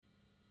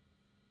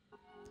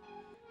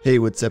Hey,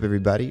 what's up,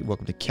 everybody?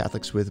 Welcome to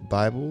Catholics with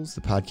Bibles,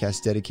 the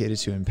podcast dedicated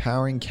to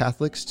empowering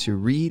Catholics to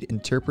read,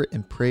 interpret,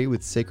 and pray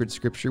with sacred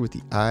scripture with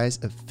the eyes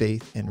of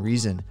faith and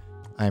reason.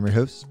 I'm your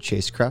host,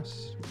 Chase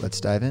Krause. Let's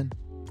dive in.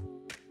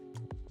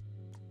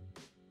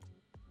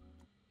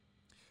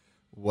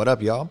 What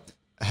up, y'all?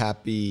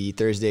 Happy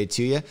Thursday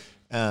to you.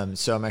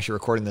 So I'm actually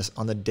recording this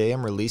on the day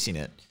I'm releasing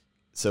it.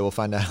 So we'll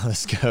find out how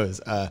this goes.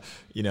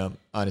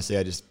 Honestly,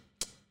 I just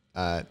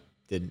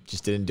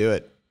didn't do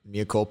it.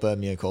 Mea culpa.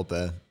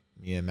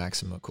 Mea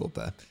maxima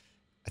culpa.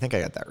 I think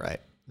I got that right.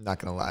 I'm not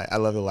going to lie. I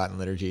love the Latin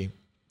liturgy.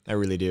 I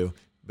really do.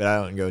 But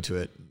I don't go to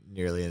it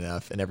nearly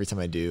enough. And every time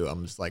I do,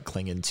 I'm just like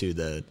clinging to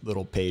the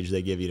little page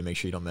they give you to make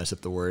sure you don't mess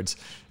up the words.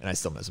 And I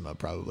still mess them up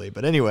probably.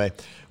 But anyway,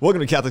 welcome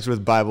to Catholics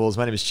with Bibles.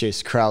 My name is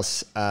Chase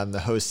Krause. I'm the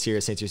host here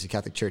at St. Teresa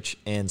Catholic Church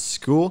and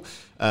School.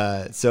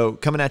 So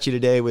coming at you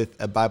today with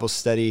a Bible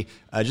study,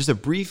 just a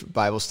brief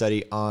Bible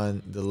study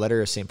on the letter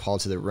of St. Paul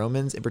to the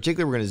Romans. In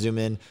particular, we're going to zoom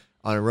in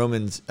on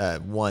Romans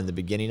 1, the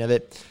beginning of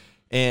it.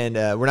 And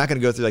we're not going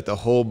to go through like the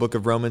whole book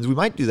of Romans. We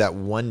might do that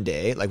one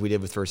day, like we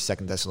did with 1st,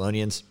 2nd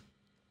Thessalonians.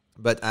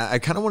 But I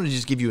kind of want to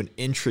just give you an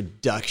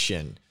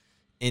introduction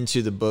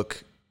into the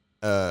book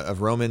of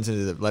Romans,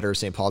 into the letter of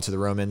St. Paul to the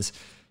Romans.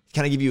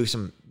 Kind of give you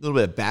some little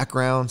bit of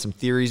background, some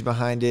theories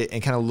behind it,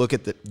 and kind of look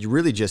at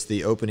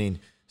the opening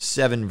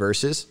 7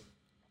 verses,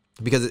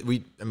 because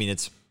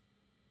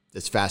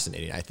it's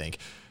fascinating. I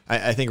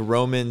think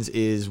Romans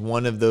is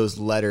one of those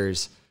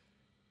letters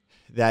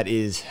that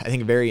is, I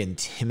think, very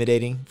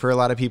intimidating for a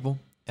lot of people.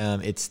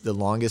 It's the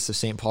longest of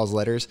St. Paul's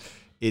letters.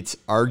 It's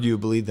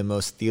arguably the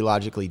most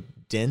theologically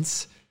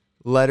dense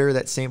letter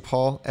that St.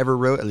 Paul ever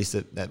wrote, at least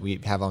that we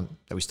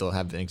still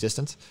have in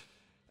existence.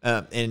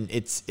 And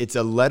it's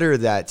a letter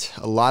that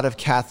a lot of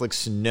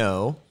Catholics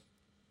know,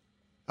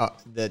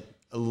 that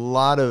a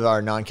lot of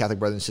our non-Catholic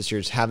brothers and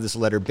sisters have this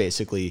letter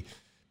basically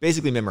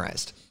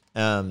memorized.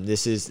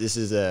 This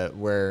is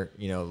where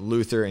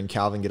Luther and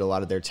Calvin get a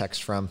lot of their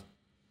text from.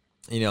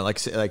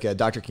 Like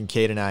Dr.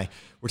 Kincaid and I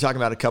were talking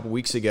about a couple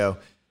weeks ago,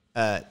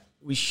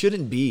 we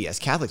shouldn't be, as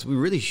Catholics, we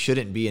really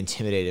shouldn't be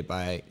intimidated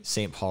by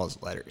St.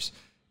 Paul's letters.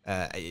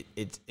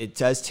 It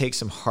does take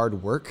some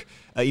hard work.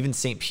 Even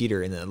St.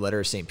 Peter, in the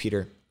letter of St.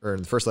 Peter, or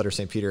in the first letter of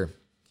St. Peter,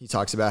 he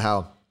talks about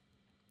how,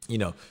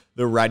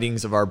 the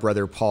writings of our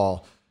brother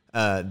Paul,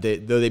 though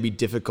they be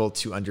difficult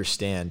to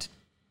understand,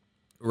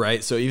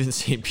 right? So even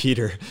St.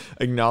 Peter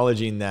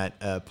acknowledging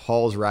that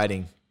Paul's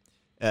writing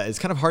it's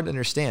kind of hard to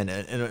understand.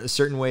 And in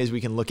certain ways,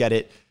 we can look at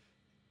it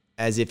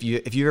as if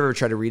you've ever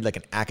tried to read like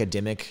an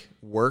academic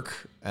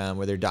work,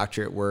 whether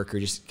doctorate work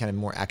or just kind of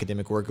more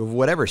academic work of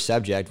whatever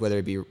subject, whether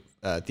it be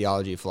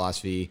theology,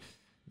 philosophy,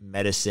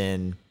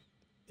 medicine,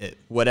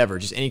 whatever,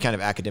 just any kind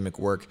of academic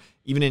work,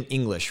 even in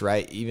English,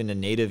 right? Even a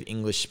native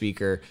English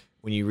speaker,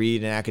 when you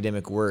read an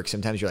academic work,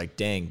 sometimes you're like,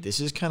 dang,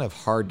 this is kind of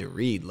hard to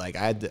read. Like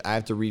I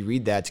have to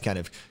reread that to kind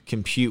of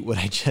compute what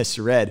I just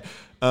read.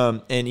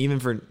 And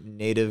even for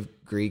native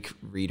Greek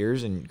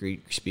readers and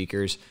Greek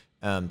speakers,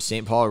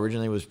 St. Paul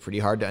originally was pretty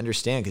hard to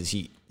understand because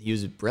he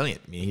was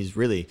brilliant. I mean,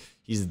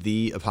 he's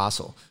the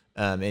apostle,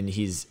 and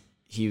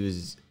he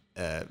was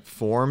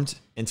formed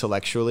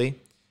intellectually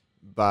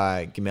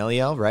by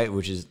Gamaliel, right,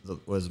 which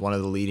was one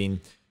of the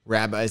leading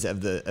rabbis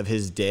of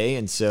his day,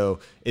 and so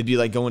it'd be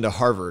like going to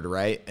Harvard,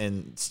 right,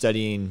 and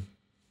studying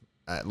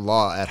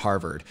law at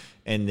Harvard,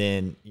 and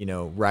then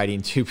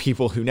writing to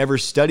people who never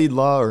studied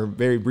law or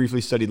very briefly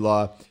studied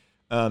law.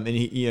 And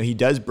he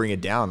does bring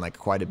it down like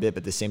quite a bit, but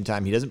at the same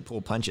time, he doesn't pull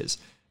punches.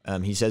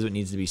 He says what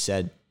needs to be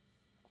said.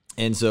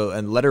 And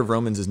the letter of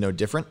Romans is no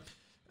different.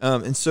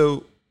 And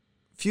so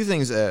a few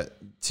things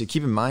to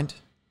keep in mind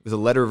with the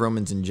letter of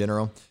Romans in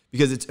general,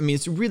 because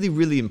it's really,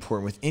 really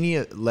important with any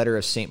letter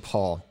of St.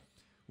 Paul.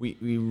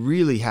 We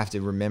really have to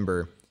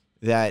remember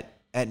that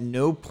at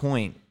no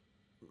point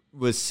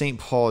was St.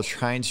 Paul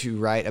trying to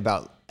write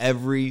about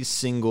every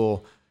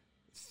single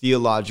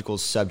theological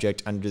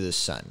subject under the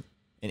sun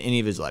in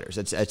any of his letters.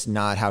 That's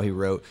not how he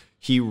wrote.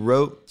 He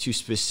wrote to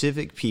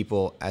specific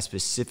people at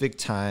specific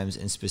times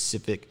in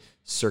specific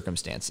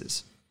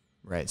circumstances,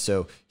 right?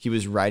 So he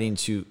was writing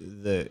to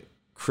the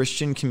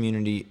Christian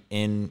community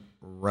in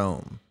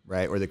Rome,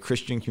 right? Or the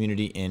Christian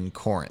community in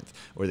Corinth,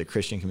 or the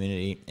Christian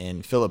community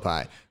in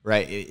Philippi,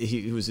 right?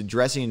 He was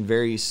addressing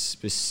very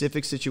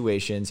specific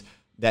situations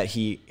that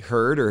he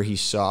heard or he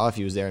saw if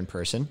he was there in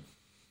person.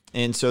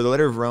 And so the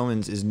letter of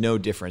Romans is no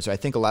different. So I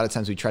think a lot of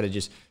times we try to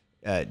just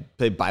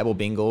play Bible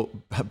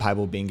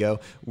bingo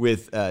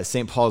with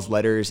St. Paul's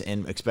letters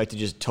and expect to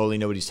just totally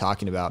know what he's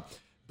talking about.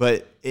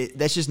 But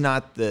that's just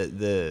not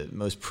the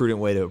most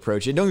prudent way to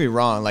approach it. Don't get me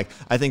wrong. Like,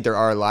 I think there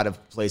are a lot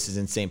of places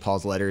in St.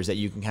 Paul's letters that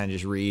you can kind of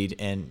just read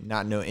and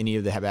not know any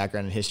of the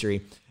background and history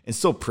and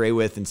still pray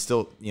with and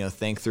still,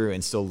 think through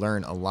and still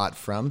learn a lot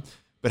from.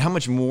 But how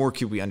much more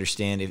could we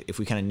understand if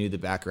we kind of knew the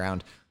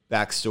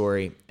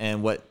backstory,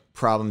 and what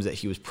problems that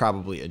he was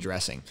probably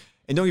addressing?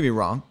 And don't get me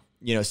wrong.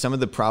 Some of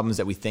the problems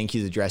that we think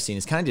he's addressing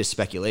is kind of just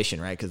speculation,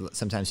 right? Because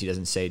sometimes he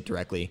doesn't say it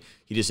directly.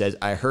 He just says,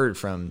 I heard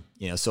from,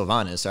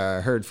 Silvanus, or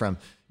I heard from,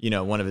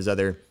 one of his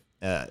other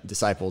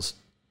disciples.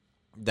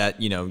 that,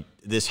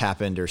 this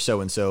happened or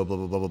so-and-so, blah,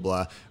 blah, blah, blah,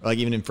 blah. Or like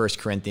even in 1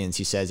 Corinthians,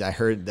 he says, I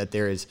heard that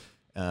there is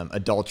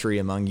adultery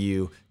among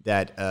you,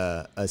 that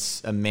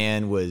a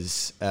man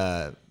was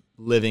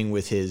living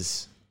with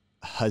his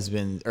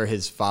husband or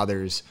his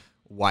father's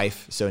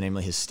wife, so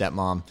namely his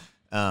stepmom.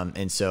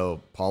 And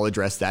so Paul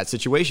addressed that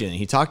situation and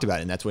he talked about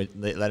it. And that's what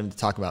led him to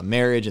talk about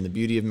marriage and the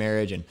beauty of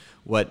marriage and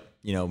what,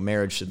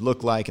 marriage should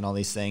look like and all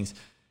these things.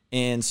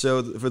 And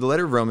so for the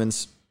letter of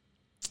Romans,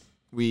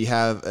 we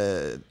have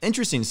an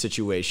interesting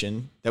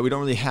situation that we don't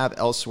really have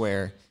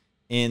elsewhere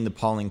in the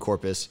Pauline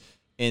corpus.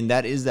 And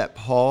that is that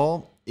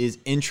Paul is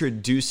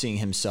introducing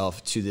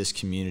himself to this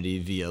community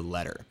via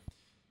letter.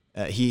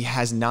 He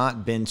has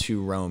not been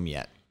to Rome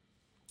yet.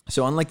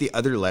 So unlike the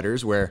other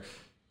letters where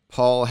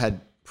Paul had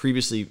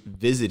previously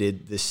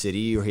visited the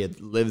city or he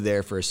had lived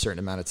there for a certain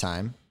amount of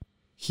time,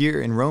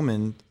 here in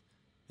Rome,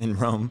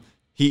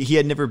 he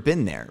had never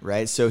been there,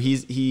 right? So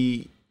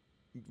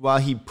while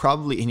he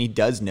probably, and he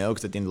does know,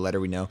 because at the end of the letter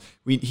we know,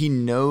 he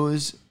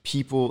knows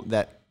people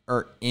that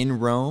are in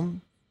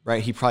Rome,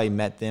 right? He probably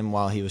met them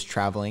while he was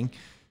traveling,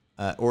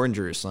 or in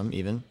Jerusalem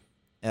even.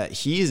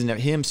 He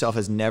himself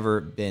has never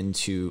been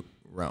to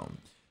Rome.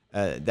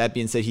 That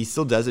being said, he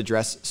still does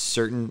address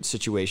certain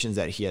situations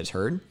that he has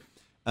heard.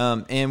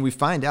 And we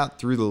find out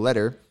through the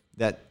letter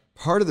that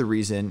part of the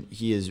reason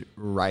he is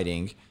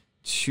writing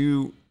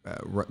to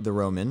the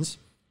Romans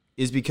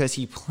is because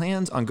he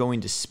plans on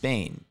going to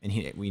Spain. And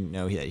we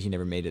know that he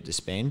never made it to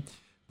Spain,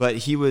 but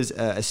he was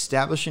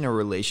establishing a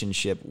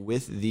relationship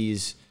with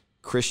this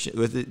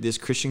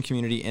Christian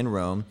community in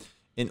Rome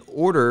in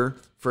order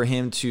for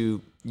him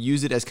to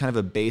use it as kind of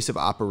a base of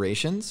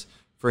operations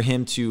for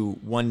him to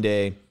one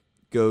day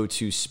go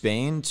to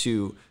Spain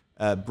to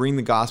bring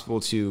the gospel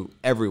to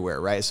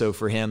everywhere, right? So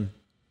for him,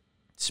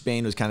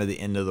 Spain was kind of the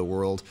end of the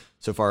world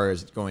so far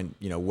as going,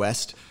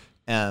 west.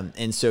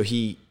 And so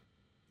he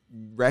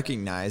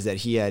recognized that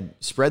he had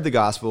spread the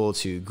gospel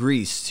to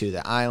Greece, to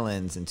the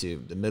islands, and to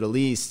the Middle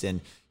East.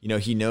 And,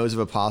 he knows of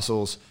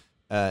apostles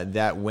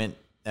that went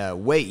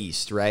way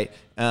east, right?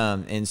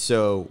 And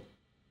so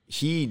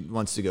he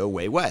wants to go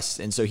way west.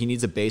 And so he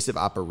needs a base of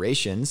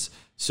operations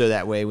so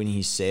that way when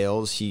he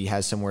sails, he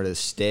has somewhere to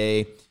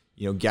stay,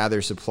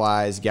 gather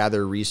supplies,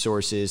 gather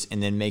resources,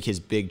 and then make his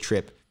big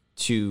trip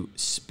to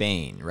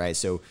Spain, right?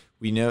 So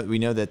we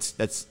know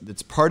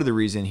that's part of the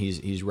reason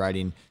he's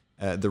writing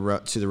to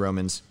the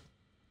Romans.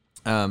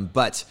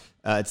 But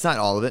it's not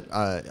all of it.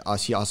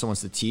 He also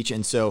wants to teach.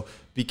 And so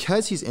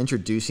because he's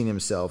introducing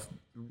himself,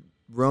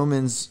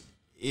 Romans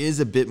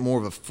is a bit more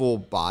of a full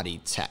body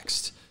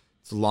text.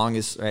 It's the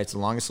longest, right? It's the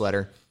longest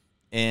letter.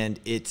 And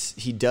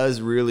he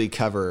does really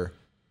cover,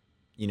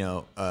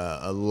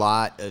 a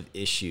lot of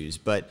issues.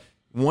 But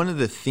one of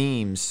the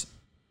themes,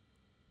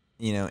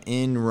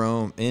 in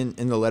Rome, in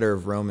the letter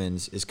of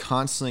Romans is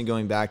constantly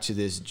going back to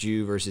this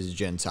Jew versus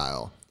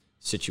Gentile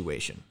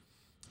situation.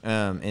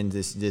 And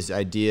this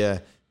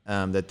idea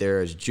that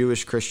there is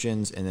Jewish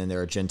Christians and then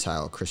there are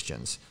Gentile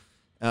Christians.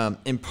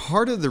 And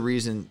part of the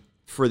reason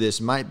for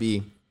this might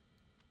be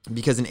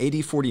because in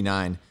AD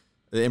 49,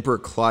 the Emperor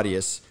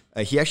Claudius,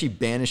 he actually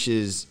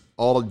banishes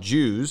all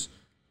Jews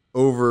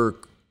over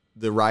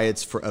the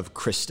riots of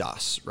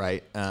Christos,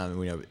 right?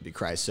 We know it would be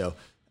Christ. So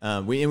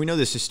we know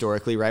this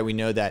historically, right? We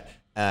know that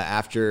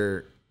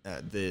after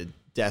the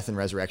death and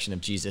resurrection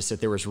of Jesus,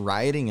 that there was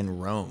rioting in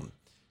Rome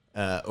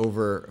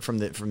from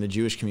the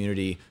Jewish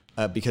community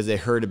because they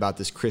heard about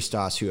this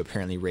Christos who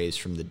apparently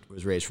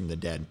was raised from the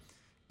dead.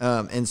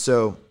 And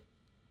so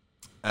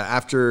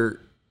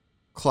after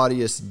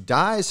Claudius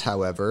dies,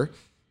 however,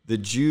 the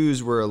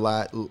Jews were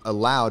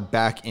allowed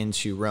back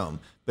into Rome.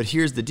 But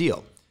here's the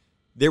deal.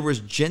 There was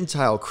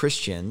Gentile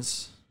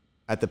Christians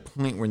at the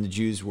point when the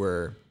Jews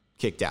were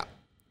kicked out,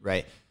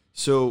 right?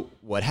 So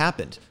what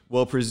happened?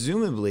 Well,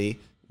 presumably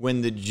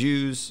when the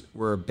Jews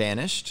were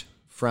banished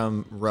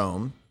from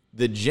Rome,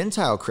 the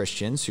Gentile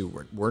Christians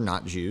who were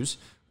not Jews,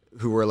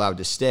 who were allowed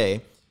to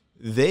stay,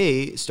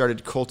 they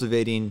started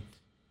cultivating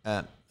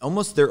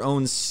almost their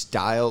own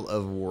style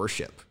of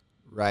worship,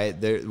 right?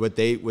 What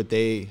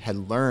they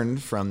had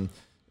learned from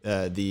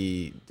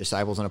the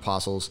disciples and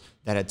apostles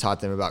that had taught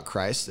them about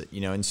Christ,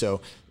 and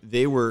so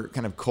they were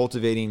kind of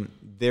cultivating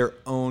their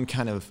own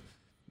kind of,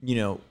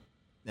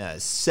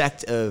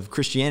 sect of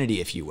Christianity,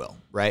 if you will,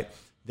 right?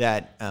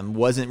 That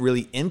wasn't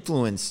really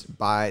influenced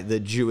by the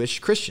Jewish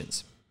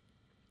Christians.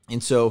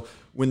 And so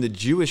when the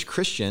Jewish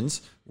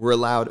Christians were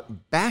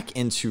allowed back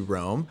into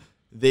Rome,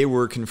 they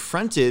were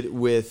confronted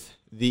with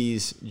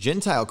these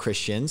Gentile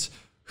Christians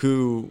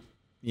who,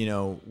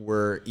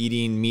 were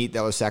eating meat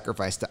that was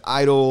sacrificed to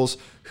idols,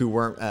 who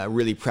weren't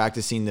really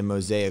practicing the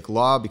Mosaic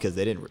law because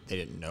they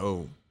didn't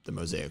know the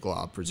Mosaic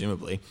law,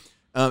 presumably.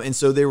 And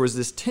so there was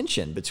this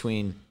tension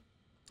between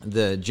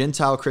the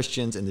Gentile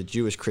Christians and the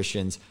Jewish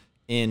Christians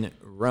in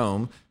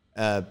Rome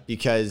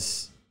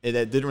because it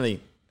didn't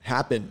really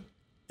happen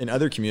in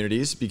other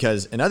communities,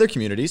 because in other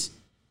communities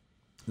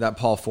that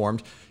Paul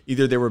formed,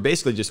 either they were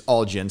basically just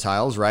all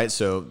Gentiles, right?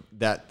 So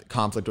that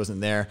conflict wasn't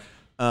there.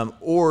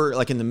 Or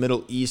like in the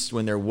Middle East,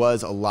 when there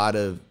was a lot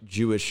of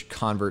Jewish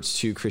converts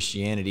to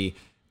Christianity,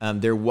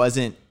 there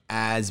wasn't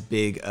as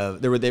big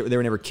of, they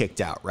were never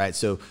kicked out, right?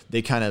 So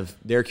they kind of,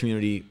 their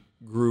community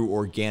grew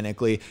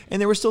organically, and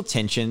there was still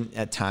tension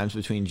at times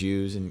between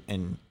Jews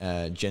and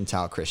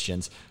Gentile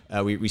Christians.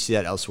 We see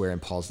that elsewhere in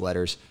Paul's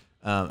letters,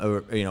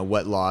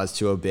 what laws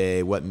to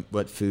obey,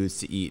 what foods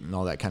to eat, and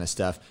all that kind of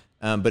stuff.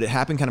 But it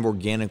happened kind of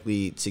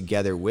organically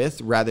together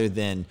with, rather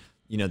than,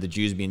 the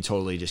Jews being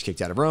totally just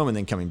kicked out of Rome and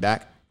then coming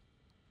back.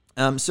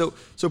 So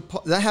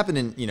that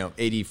happened in,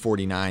 AD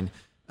 49.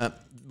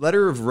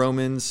 Letter of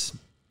Romans,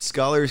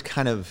 scholars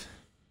kind of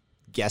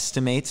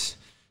guesstimate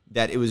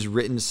that it was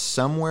written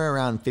somewhere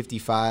around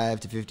 55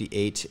 to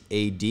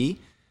 58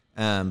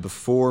 AD,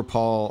 before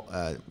Paul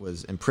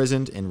was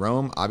imprisoned in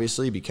Rome,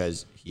 obviously,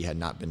 because he had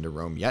not been to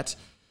Rome yet.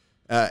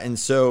 And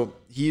so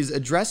he's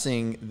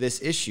addressing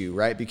this issue,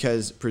 right?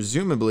 Because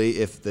presumably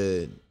if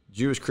the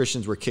Jewish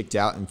Christians were kicked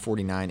out in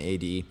 49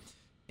 AD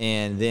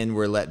and then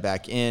were let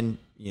back in,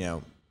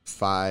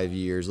 5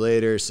 years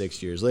later,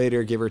 6 years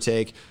later, give or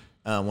take,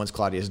 once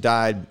Claudius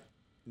died,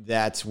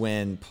 that's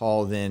when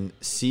Paul then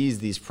sees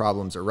these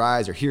problems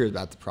arise or hears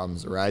about the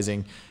problems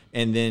arising,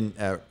 and then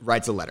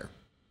writes a letter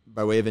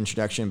by way of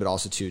introduction, but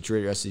also to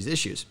address these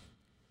issues.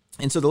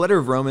 And so the letter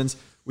of Romans,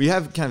 we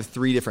have kind of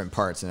three different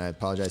parts, and I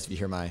apologize if you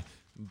hear my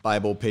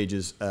Bible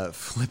pages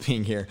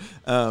flipping here,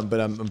 but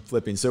I'm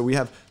flipping. So we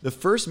have the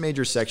first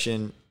major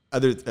section,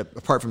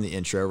 apart from the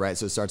intro, right?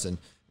 So it starts in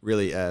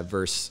really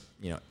verse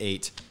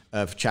 8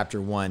 of chapter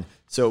 1.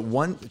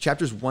 So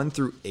chapters 1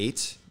 through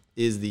 8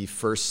 is the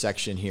first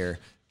section here.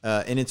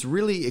 And it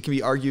can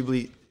be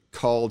arguably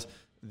called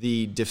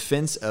the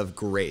defense of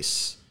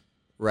grace,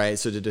 right?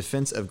 So the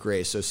defense of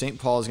grace. So St.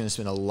 Paul is going to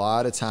spend a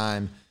lot of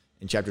time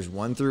in chapters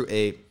 1 through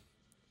 8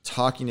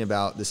 talking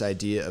about this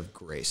idea of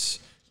grace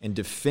and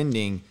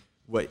defending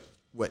what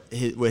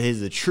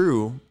is the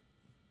true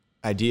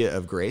idea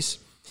of grace.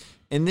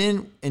 And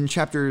then in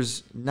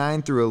chapters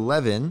 9 through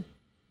 11,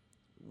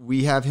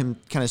 we have him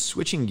kind of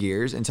switching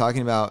gears and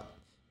talking about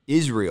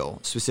Israel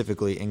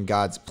specifically in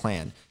God's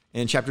plan.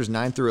 And in chapters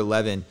 9 through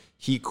 11,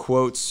 he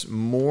quotes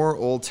more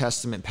Old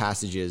Testament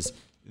passages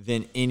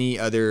than any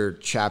other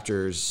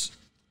chapters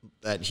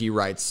that he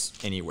writes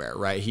anywhere,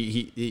 right?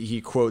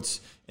 He quotes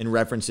and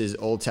references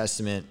Old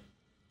Testament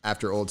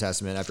after Old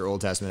Testament after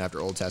Old Testament after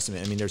Old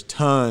Testament. I mean, there's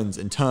tons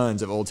and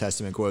tons of Old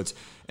Testament quotes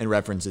and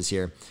references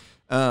here.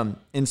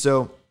 And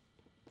so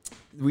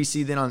we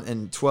see then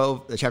in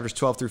chapters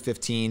 12 through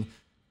 15,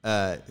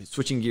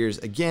 switching gears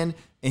again,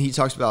 and he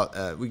talks about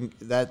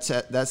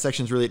that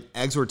section is really an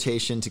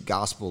exhortation to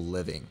gospel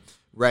living,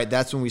 right?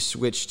 That's when we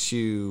switch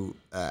to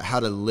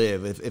how to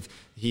live. If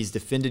he's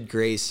defended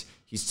grace,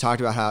 he's talked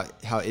about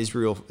how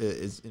Israel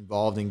is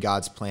involved in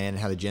God's plan and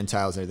how the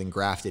Gentiles are then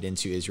grafted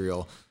into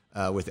Israel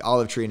with the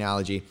olive tree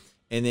analogy.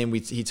 And then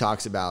he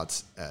talks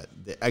about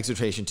the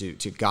exhortation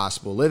to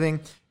gospel living,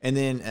 and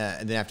then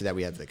after that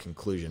we have the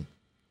conclusion.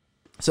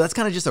 So that's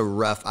kind of just a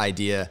rough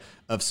idea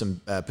of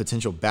some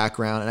potential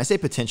background. And I say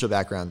potential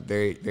background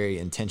very, very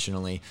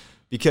intentionally,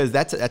 because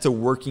that's a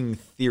working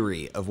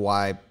theory of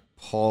why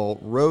Paul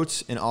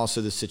wrote and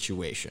also the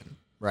situation,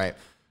 right?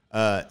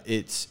 I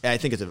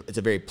think it's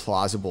a very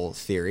plausible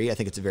theory. I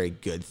think it's a very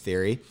good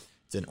theory.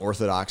 It's an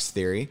orthodox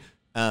theory.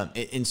 But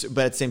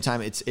at the same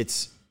time,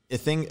 it's a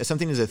thing.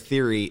 Something is a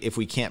theory if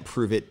we can't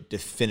prove it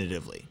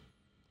definitively,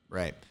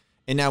 right?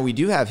 And now we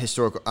do have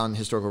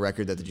historical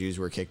record that the Jews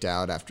were kicked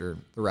out after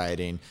the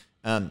rioting.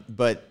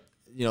 But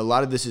a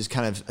lot of this is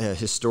kind of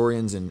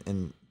historians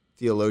and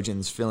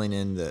theologians filling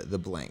in the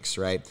blanks,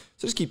 right?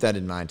 So just keep that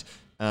in mind,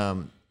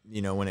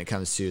 when it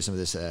comes to some of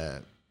this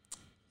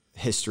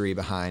history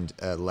behind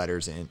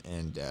letters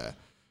and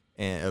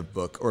a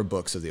book or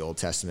books of the Old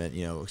Testament.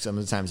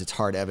 Sometimes it's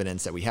hard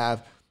evidence that we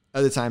have.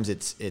 Other times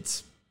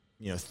it's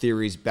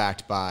theories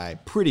backed by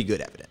pretty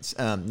good evidence.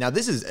 Now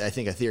this is, I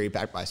think, a theory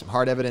backed by some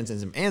hard evidence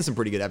and some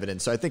pretty good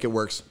evidence. So I think it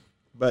works,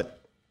 but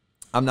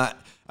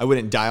I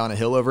wouldn't die on a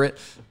hill over it.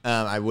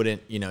 I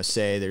wouldn't,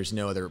 say there's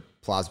no other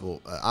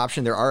plausible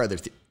option. There are other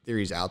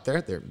theories out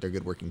there. They're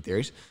good working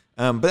theories.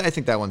 But I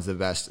think that one's the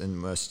best and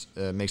most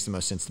makes the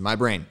most sense to my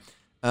brain.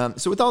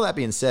 So with all that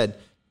being said,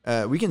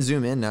 we can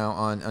zoom in now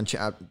on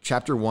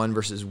chapter 1,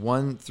 verses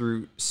 1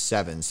 through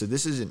 7. So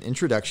this is an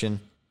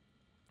introduction.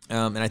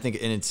 And I think,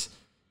 it's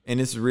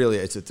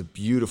a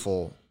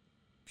beautiful,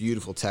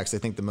 beautiful text. I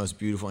think the most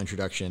beautiful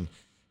introduction,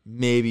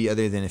 maybe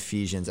other than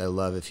Ephesians. I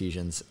love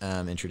Ephesians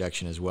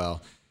introduction as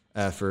well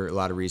for a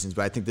lot of reasons.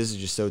 But I think this is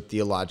just so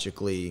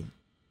theologically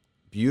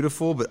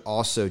beautiful, but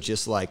also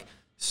just like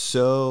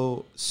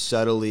so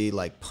subtly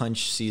like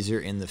punch Caesar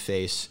in the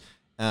face,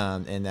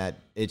 and that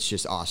it's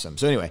just awesome.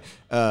 So anyway,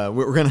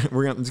 we're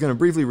gonna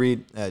briefly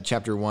read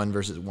chapter 1,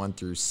 verses 1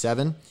 through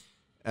 7.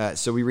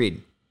 So we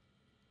read,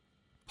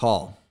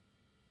 Paul,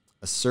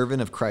 a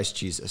servant of Christ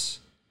Jesus,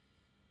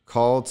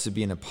 called to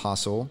be an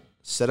apostle,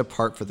 set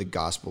apart for the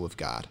gospel of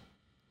God,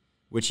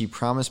 which he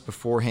promised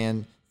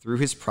beforehand through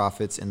his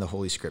prophets in the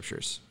Holy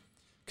Scriptures,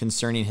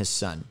 concerning his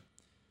Son,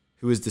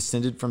 who is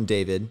descended from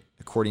David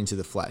according to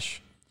the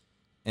flesh,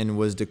 and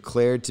was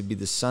declared to be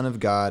the Son of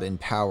God in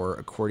power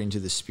according to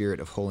the Spirit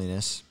of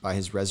holiness by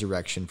his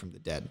resurrection from the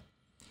dead.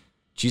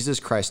 Jesus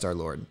Christ our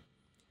Lord,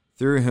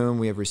 through whom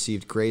we have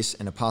received grace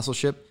and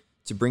apostleship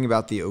to bring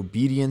about the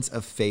obedience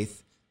of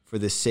faith for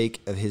the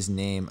sake of his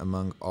name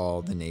among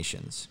all the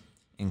nations,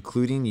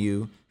 including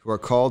you who are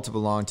called to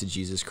belong to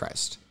Jesus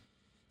Christ.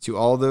 To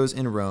all those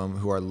in Rome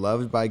who are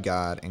loved by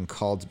God and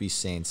called to be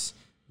saints,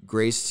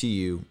 grace to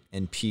you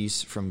and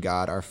peace from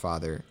God our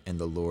Father and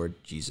the Lord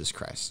Jesus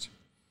Christ.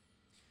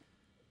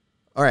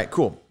 All right,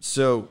 cool.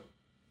 So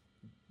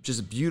just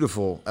a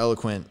beautiful,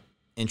 eloquent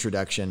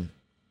introduction.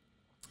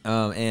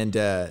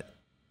 There's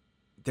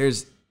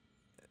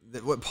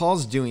what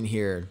Paul's doing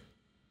here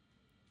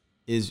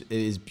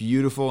is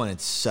beautiful and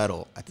it's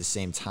subtle at the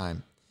same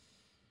time.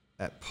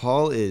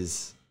 Paul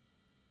is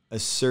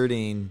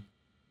asserting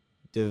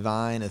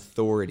divine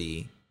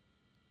authority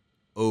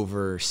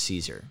over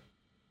Caesar.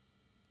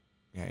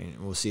 Okay,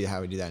 and we'll see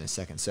how we do that in a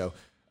second. So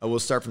we'll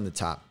start from the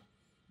top.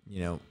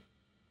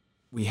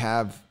 We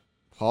have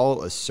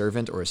Paul, a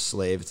servant or a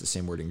slave, it's the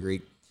same word in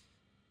Greek,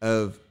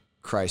 of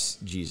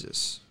Christ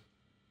Jesus,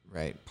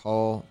 right?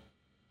 Paul,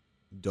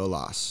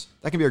 doulos.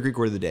 That can be our Greek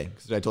word of the day,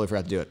 because I totally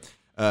forgot to do it.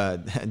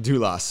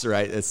 Doulos,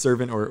 right? A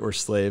servant or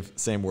slave,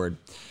 same word,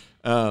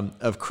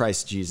 of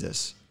Christ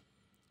Jesus.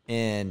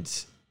 And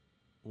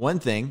one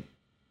thing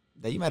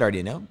that you might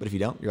already know, but if you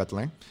don't, you're about to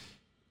learn,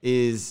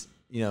 is,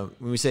 when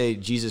we say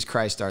Jesus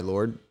Christ our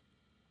Lord,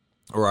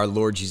 or our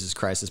Lord Jesus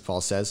Christ, as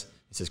Paul says,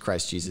 it says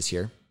Christ Jesus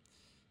here.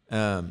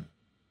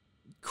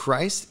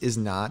 Christ is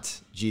not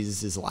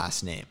Jesus'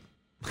 last name.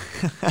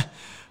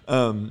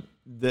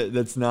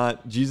 That's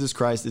not, Jesus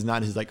Christ is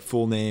not his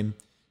full name.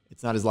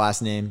 It's not his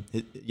last name.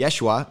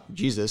 Yeshua,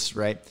 Jesus,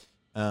 right?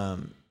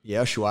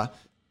 Yeshua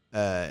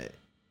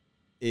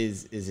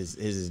is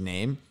his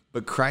name,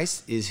 but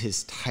Christ is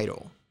his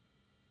title,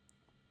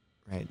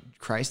 right?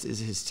 Christ is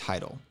his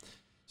title.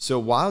 So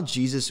while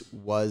Jesus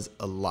was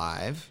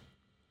alive,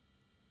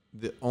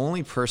 the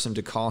only person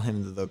to call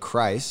him the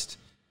Christ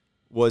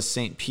was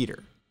St.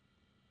 Peter,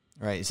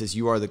 right? It says,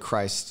 "You are the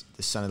Christ,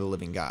 the Son of the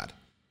living God."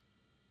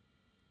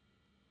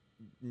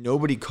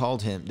 Nobody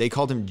called him. They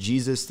called him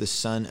Jesus, the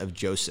son of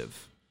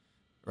Joseph,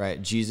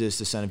 right? Jesus,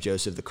 the son of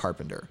Joseph, the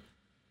carpenter,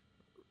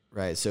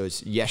 right? So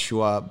it's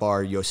Yeshua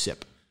bar Yosef,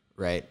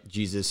 right?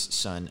 Jesus,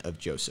 son of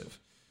Joseph.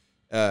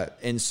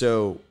 And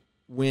so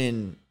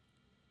when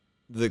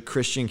the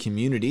Christian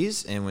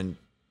communities and when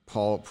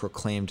Paul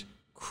proclaimed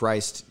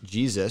Christ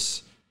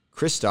Jesus,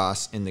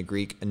 Christos in the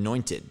Greek,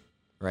 anointed,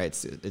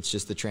 right? It's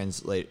just the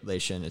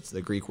translation. It's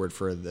the Greek word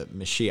for the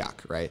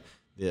Mashiach, right?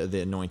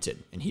 The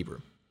anointed in Hebrew.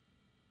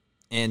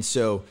 And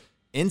so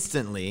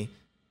instantly,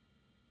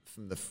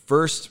 from the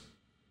first,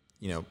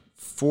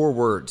 4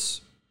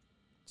 words,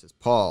 it says,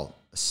 Paul,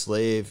 a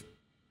slave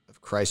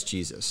of Christ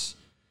Jesus.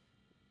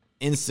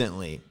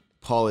 Instantly,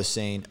 Paul is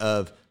saying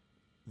of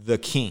the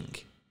King,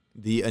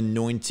 the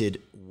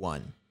anointed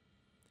one,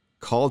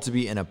 called to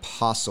be an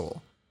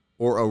apostle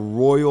or a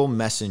royal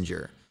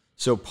messenger.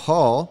 So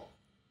Paul,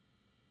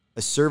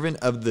 a servant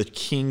of the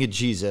King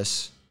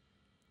Jesus,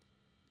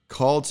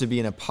 called to be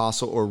an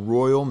apostle or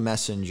royal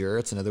messenger,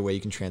 it's another way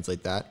you can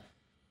translate that,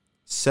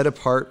 set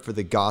apart for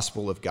the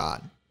gospel of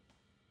God.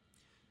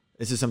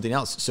 This is something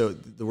else. So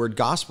the word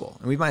gospel,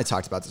 and we might have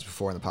talked about this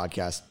before in the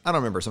podcast. I don't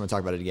remember, so I'm going to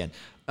talk about it again.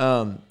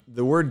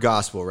 The word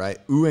gospel, right?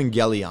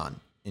 Euangelion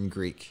in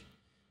Greek.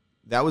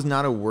 That was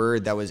not a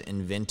word that was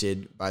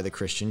invented by the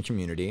Christian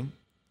community.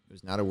 It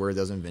was not a word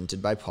that was invented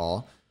by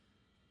Paul.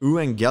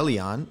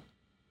 Euangelion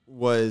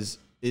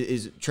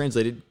is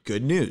translated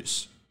good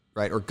news,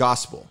 right? Or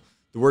gospel.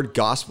 The word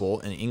gospel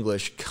in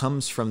English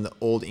comes from the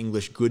Old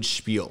English good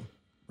spiel,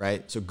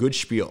 right? So good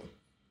spiel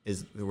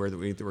is the word that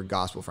we get the word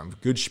gospel from.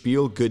 Good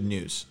spiel, good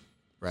news,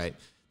 right?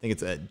 I think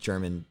it's a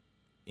German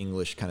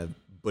English kind of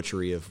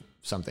butchery of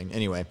something.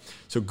 Anyway,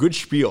 so good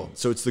spiel.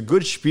 So it's the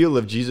good spiel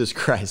of Jesus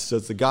Christ. So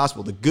it's the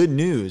gospel, the good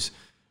news,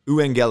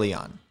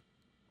 euangelion,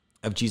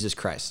 of Jesus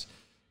Christ.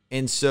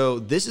 And so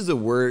this is a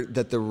word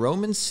that the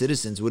Roman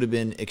citizens would have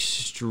been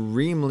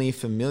extremely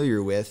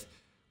familiar with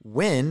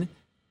when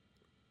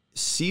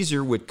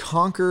Caesar would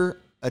conquer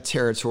a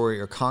territory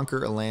or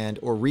conquer a land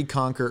or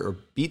reconquer or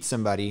beat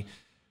somebody.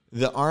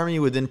 The army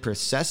would then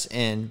process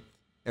in,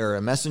 or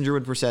a messenger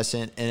would process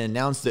in and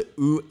announce the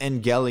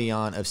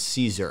euangelion of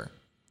Caesar.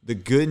 The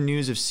good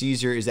news of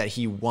Caesar is that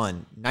he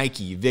won.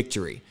 Nike,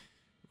 victory,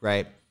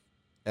 right?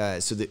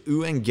 So the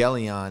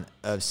euangelion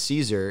of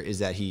Caesar is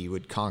that he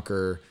would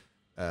conquer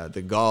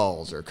the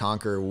Gauls or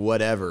conquer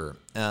whatever.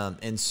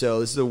 And so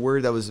this is a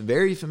word that was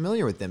very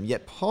familiar with them.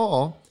 Yet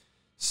Paul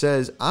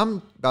says,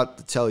 I'm about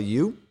to tell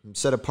you, I'm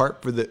set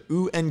apart for the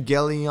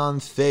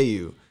euangelion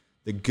theou,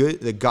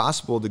 the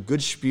gospel, the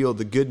good spiel,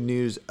 the good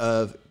news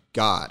of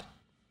God.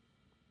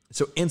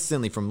 So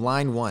instantly from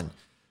line 1,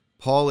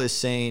 Paul is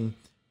saying,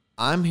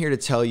 I'm here to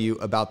tell you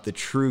about the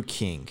true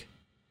king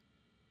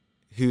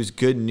whose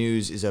good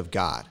news is of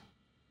God,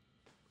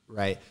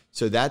 right?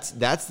 So that's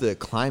the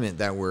climate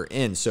that we're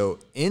in. So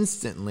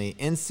instantly,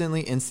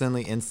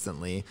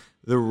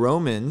 the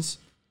Romans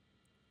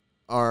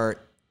are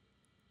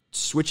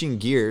switching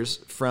gears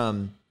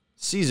from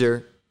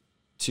Caesar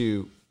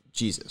to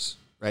Jesus,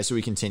 right? So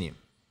we continue.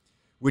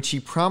 Which he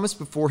promised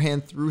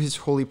beforehand through his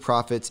holy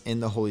prophets in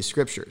the Holy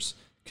Scriptures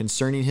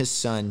concerning his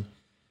son.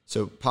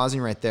 So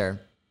pausing right there.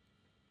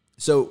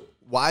 So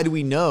why do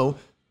we know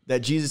that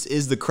Jesus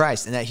is the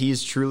Christ and that he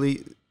is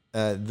truly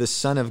the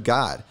Son of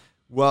God?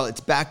 Well,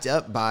 it's backed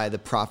up by the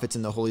prophets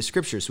in the Holy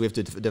Scriptures. So we have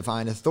to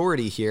define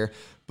authority here.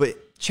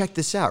 But check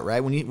this out,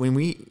 right? When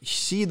we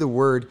see the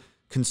word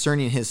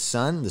concerning his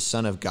son, the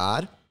Son of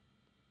God,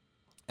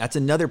 that's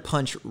another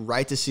punch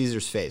right to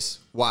Caesar's face.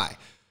 Why?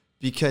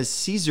 Because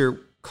Caesar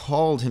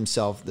called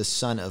himself the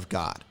Son of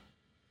God.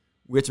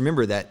 We have to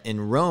remember that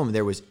in Rome,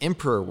 there was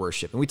emperor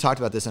worship. And we talked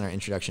about this in our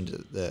introduction to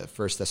the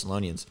First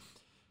Thessalonians.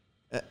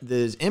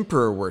 There's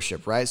emperor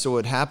worship, right? So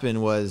what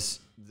happened was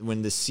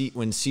when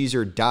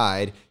Caesar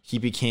died, he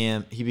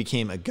became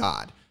a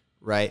god,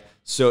 right?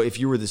 So if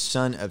you were the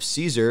son of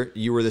Caesar,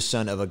 you were the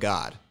son of a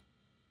god,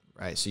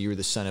 right? So you were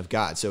the son of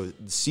God. So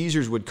the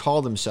Caesars would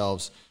call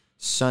themselves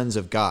sons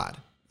of God,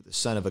 the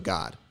son of a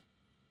god,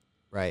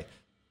 right?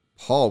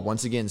 Paul,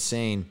 once again,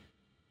 saying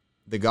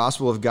the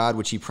gospel of God,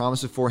 which he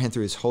promised beforehand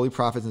through his holy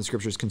prophets and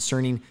scriptures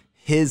concerning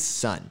his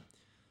son.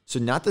 So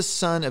not the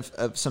son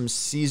of some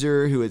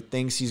Caesar who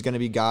thinks he's going to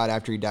be God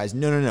after he dies.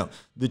 No.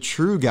 The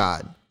true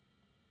God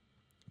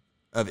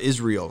of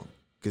Israel,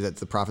 because that's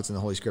the prophets and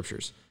the Holy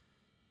Scriptures.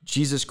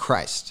 Jesus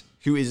Christ,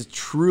 who is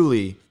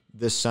truly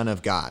the Son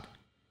of God.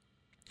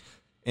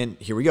 And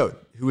here we go.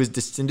 Who is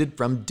descended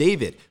from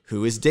David.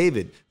 Who is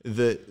David?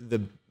 The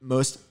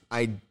most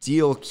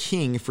ideal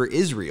king for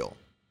Israel.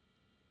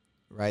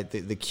 Right?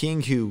 The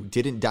king who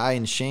didn't die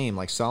in shame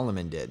like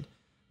Solomon did.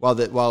 While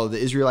the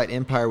Israelite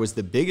empire was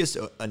the biggest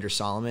under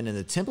Solomon and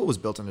the temple was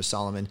built under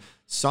Solomon,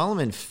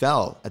 Solomon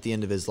fell at the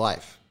end of his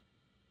life.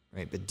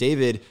 Right? But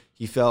David,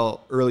 he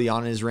fell early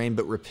on in his reign,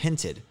 but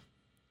repented.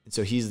 And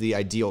so he's the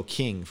ideal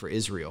king for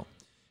Israel.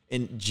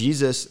 And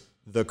Jesus,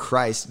 the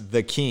Christ,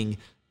 the King,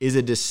 is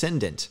a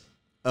descendant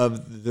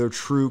of the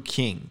true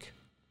king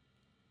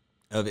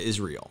of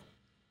Israel.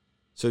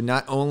 So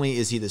not only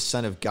is he the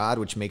Son of God,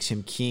 which makes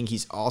him king,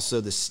 he's also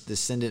the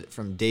descendant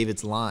from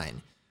David's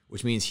line,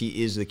 which means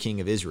he is the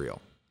king of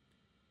Israel,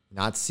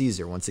 not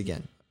Caesar, once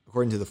again,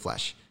 according to the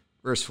flesh.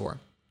 Verse 4,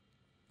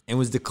 and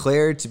was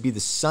declared to be the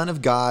Son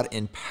of God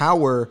in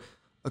power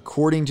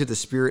according to the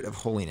Spirit of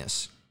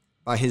holiness,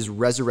 by his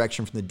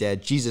resurrection from the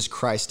dead, Jesus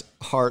Christ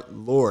our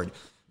Lord.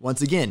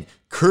 Once again,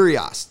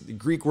 kurios, the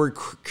Greek word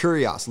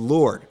kurios,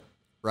 Lord,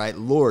 right?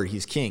 Lord,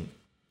 he's king.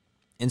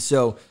 And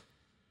so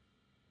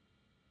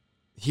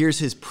here's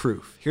his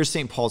proof. Here's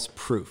St. Paul's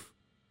proof.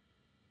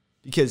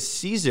 Because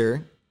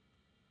Caesar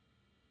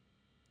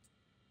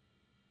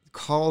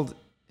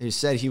he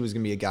said he was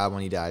going to be a god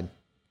when he died,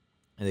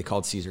 and they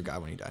called Caesar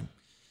God when he died.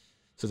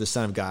 So the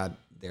Son of God,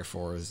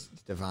 therefore, is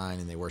divine,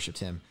 and they worshiped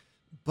him.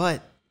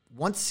 But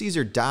once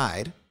Caesar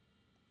died,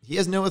 he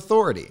has no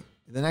authority.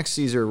 The next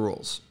Caesar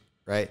rules,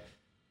 right?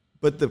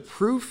 But the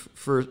proof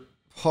for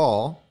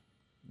Paul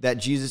that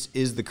Jesus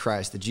is the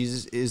Christ, that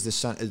Jesus is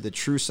the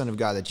true Son of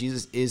God, that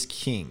Jesus is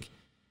king,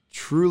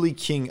 truly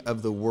king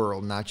of the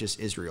world, not just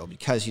Israel,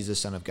 because he's the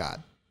Son of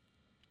God,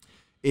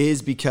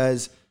 is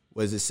because,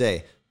 what does it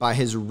say? By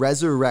his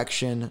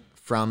resurrection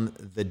from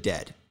the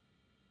dead.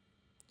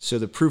 So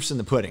the proof's in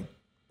the pudding,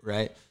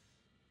 right?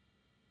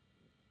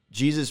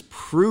 Jesus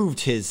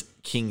proved his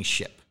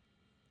kingship.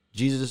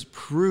 Jesus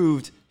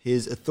proved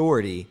his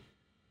authority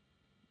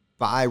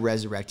by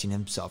resurrecting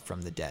himself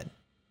from the dead.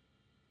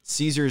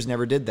 Caesars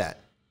never did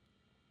that.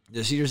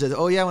 The Caesar says,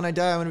 oh yeah, when I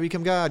die, I'm going to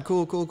become God.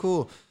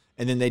 Cool.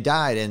 And then they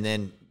died, and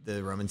then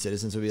the Roman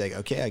citizens would be like,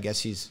 okay, I guess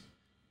he's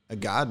a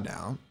god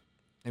now.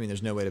 I mean,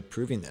 there's no way of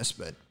proving this,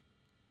 but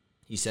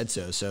he said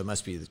so it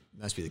must be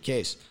the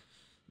case.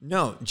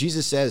 No,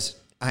 Jesus says,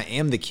 I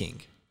am the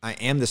king. I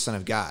am the Son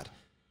of God.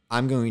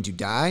 I'm going to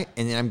die,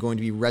 and then I'm going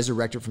to be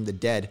resurrected from the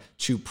dead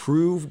to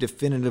prove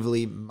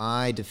definitively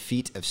my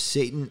defeat of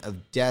Satan,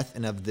 of death,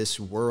 and of this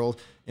world,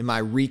 and my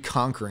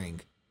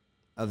reconquering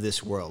of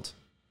this world,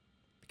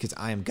 because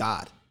I am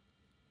God,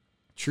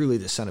 truly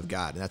the Son of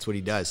God, and that's what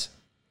he does.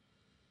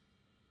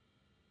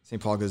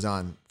 St. Paul goes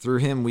on, through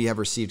him we have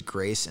received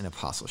grace and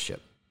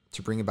apostleship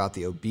to bring about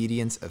the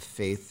obedience of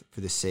faith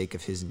for the sake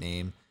of his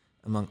name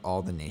among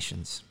all the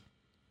nations,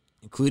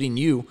 including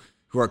you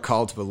who are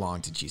called to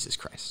belong to Jesus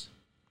Christ.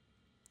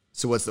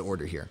 So what's the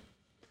order here?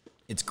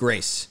 It's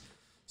grace.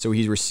 So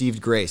he's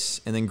received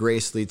grace, and then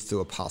grace leads to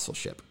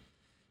apostleship.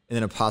 And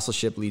then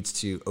apostleship leads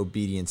to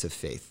obedience of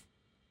faith.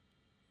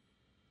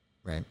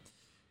 Right?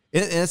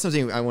 And that's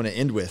something I want to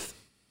end with,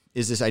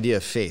 is this idea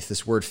of faith,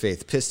 this word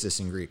faith, pistis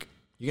in Greek.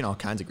 You get all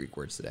kinds of Greek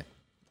words today.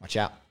 Watch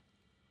out.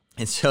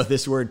 And so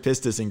this word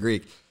pistis in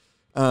Greek,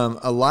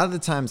 a lot of the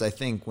times I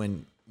think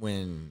when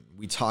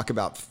we talk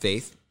about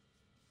faith,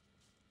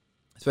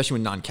 especially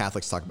when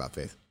non-Catholics talk about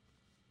faith,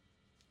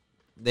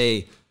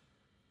 they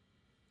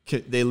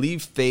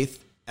leave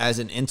faith as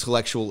an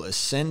intellectual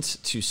assent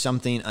to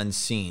something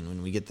unseen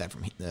when we get that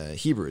from the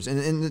Hebrews.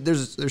 And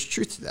there's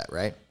truth to that,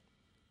 right?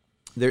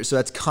 So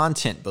that's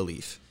content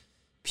belief.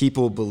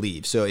 people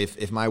believe. So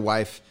if my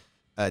wife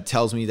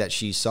tells me that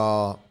she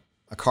saw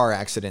a car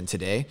accident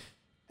today,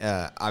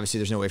 obviously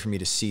there's no way for me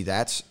to see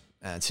that,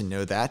 to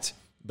know that,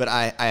 but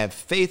I have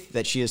faith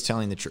that she is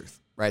telling the truth,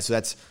 right? So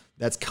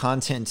that's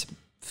content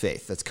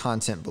faith. That's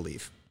content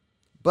belief.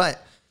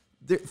 But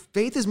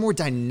faith is more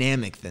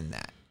dynamic than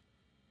that,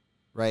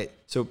 right?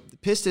 So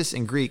pistis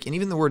in Greek, and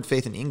even the word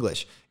faith in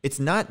English, it's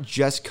not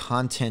just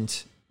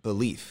content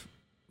belief,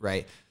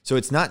 right? So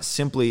it's not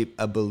simply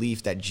a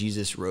belief that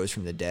Jesus rose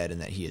from the dead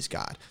and that he is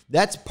God.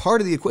 That's part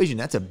of the equation.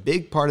 That's a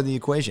big part of the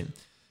equation.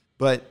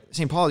 But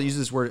St. Paul uses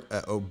this word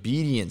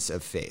obedience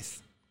of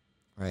faith,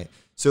 right?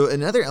 So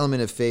another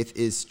element of faith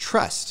is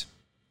trust,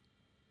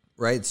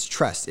 right? It's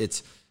trust.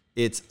 It's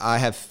I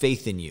have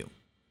faith in you.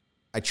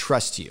 I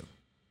trust you,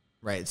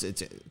 right?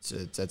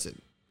 That's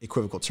an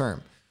equivocal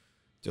term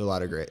to a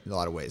lot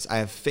of ways. I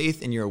have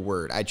faith in your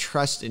word. I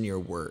trust in your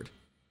word,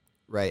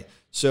 right?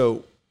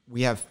 So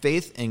we have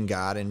faith in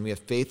God and we have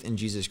faith in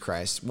Jesus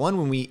Christ. One,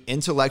 when we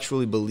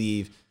intellectually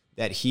believe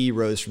that he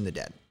rose from the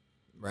dead,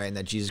 right? And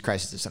that Jesus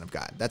Christ is the Son of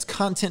God. That's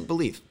content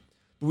belief.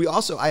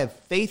 But I have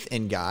faith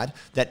in God,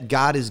 that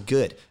God is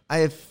good. I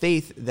have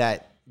faith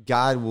that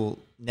God will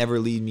never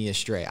lead me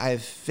astray. I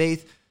have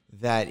faith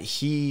that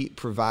he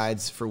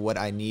provides for what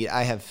I need.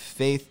 I have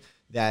faith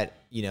that,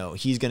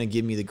 he's going to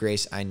give me the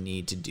grace I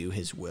need to do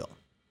his will.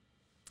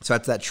 So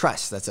that's that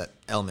trust. That's that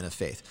element of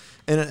faith.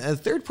 And a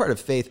third part of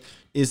faith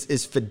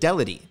is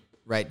fidelity,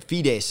 right?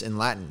 Fides in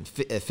Latin,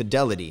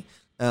 fidelity.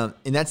 And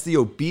that's the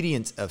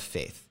obedience of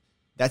faith.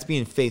 That's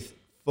being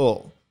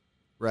faithful,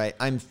 right?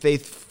 I'm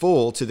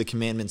faithful to the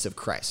commandments of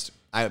Christ.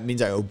 It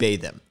means I obey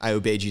them. I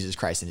obey Jesus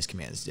Christ and his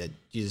commands.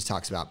 Jesus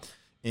talks about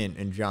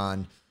in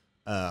John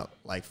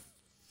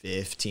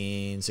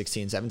 15,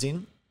 16,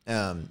 17.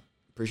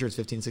 Pretty sure it's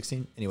 15,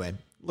 16. Anyway,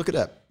 look it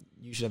up.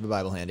 You should have a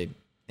Bible handy.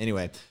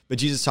 Anyway, but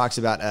Jesus talks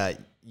about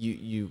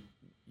you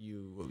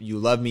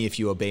love me if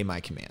you obey my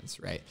commands,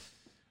 right?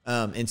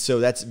 And so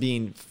that's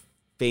being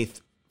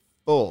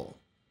faithful,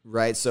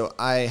 right? So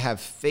I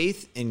have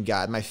faith in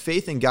God. My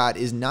faith in God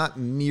is not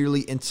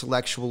merely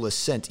intellectual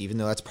assent, even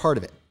though that's part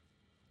of it.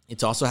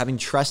 It's also having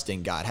trust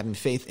in God, having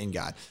faith in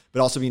God, but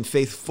also being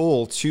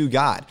faithful to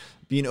God,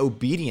 being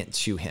obedient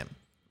to him,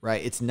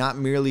 right? It's not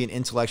merely an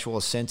intellectual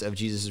assent of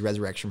Jesus'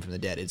 resurrection from the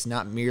dead. It's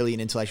not merely an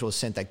intellectual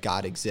assent that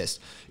God exists.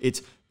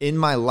 It's in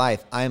my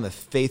life, I am a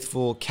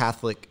faithful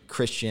Catholic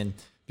Christian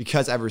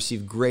because I've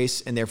received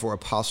grace and therefore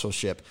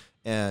apostleship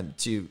and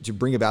to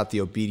bring about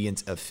the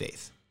obedience of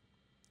faith,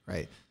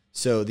 right?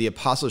 So the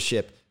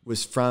apostleship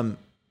was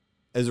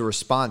as a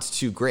response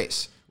to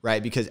grace,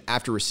 right? Because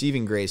after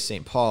receiving grace,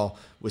 St. Paul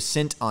was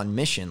sent on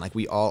mission like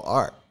we all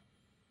are,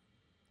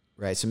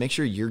 right? So make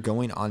sure you're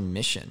going on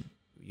mission.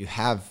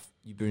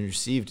 You've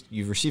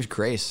received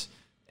grace.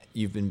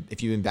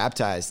 If you've been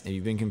baptized and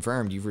you've been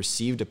confirmed, you've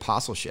received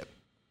apostleship.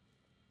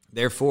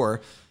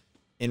 Therefore,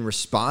 in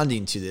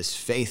responding to this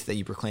faith that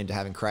you proclaim to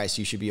have in Christ,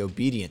 you should be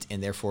obedient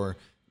and therefore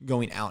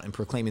going out and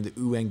proclaiming the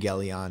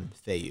Evangelion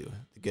Theou,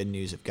 the good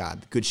news of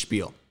God, the good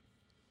spiel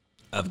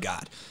of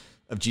God,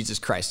 of Jesus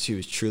Christ, who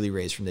is truly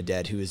raised from the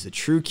dead, who is the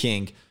true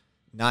king,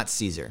 not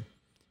Caesar.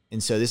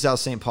 And so this is how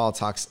St. Paul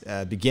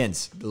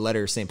begins the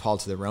letter of St. Paul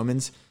to the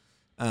Romans.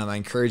 I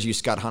encourage you.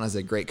 Scott Hahn has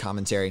a great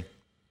commentary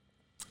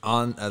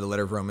on the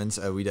letter of Romans.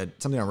 We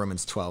did something on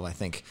Romans 12, I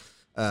think,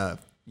 a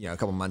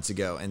couple months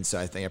ago. And so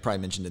I think I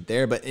probably mentioned it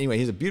there. But anyway,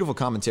 he has a beautiful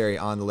commentary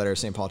on the letter of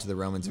St. Paul to the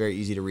Romans. Very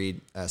easy to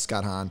read.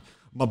 Scott Hahn,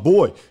 my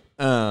boy.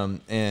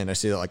 And I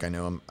say that like I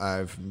know him.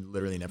 I've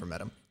literally never met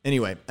him.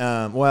 Anyway,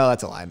 well,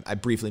 that's a lie. I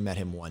briefly met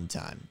him one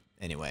time.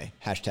 Anyway,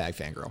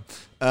 #fangirl.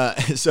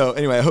 So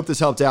anyway, I hope this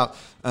helped out.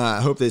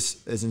 I hope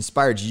this has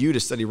inspired you to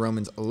study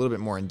Romans a little bit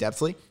more in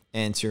depthly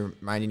and to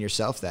reminding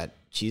yourself that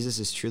Jesus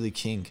is truly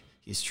King.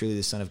 He's truly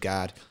the Son of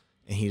God,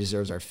 and he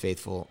deserves our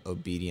faithful,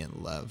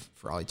 obedient love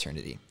for all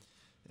eternity.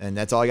 And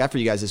that's all I got for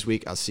you guys this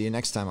week. I'll see you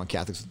next time on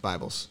Catholics with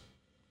Bibles.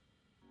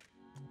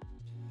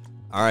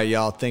 All right,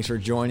 y'all. Thanks for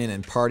joining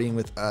and partying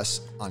with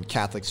us on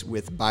Catholics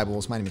with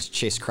Bibles. My name is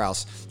Chase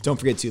Krause. Don't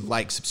forget to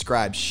like,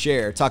 subscribe,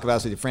 share, talk about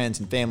us with your friends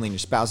and family and your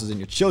spouses and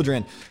your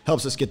children.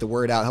 Helps us get the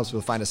word out. Helps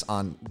people find us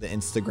on the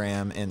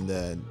Instagram and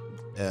the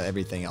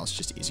everything else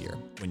just easier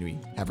when we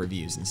have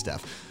reviews and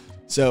stuff.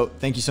 So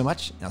thank you so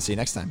much. And I'll see you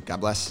next time. God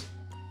bless.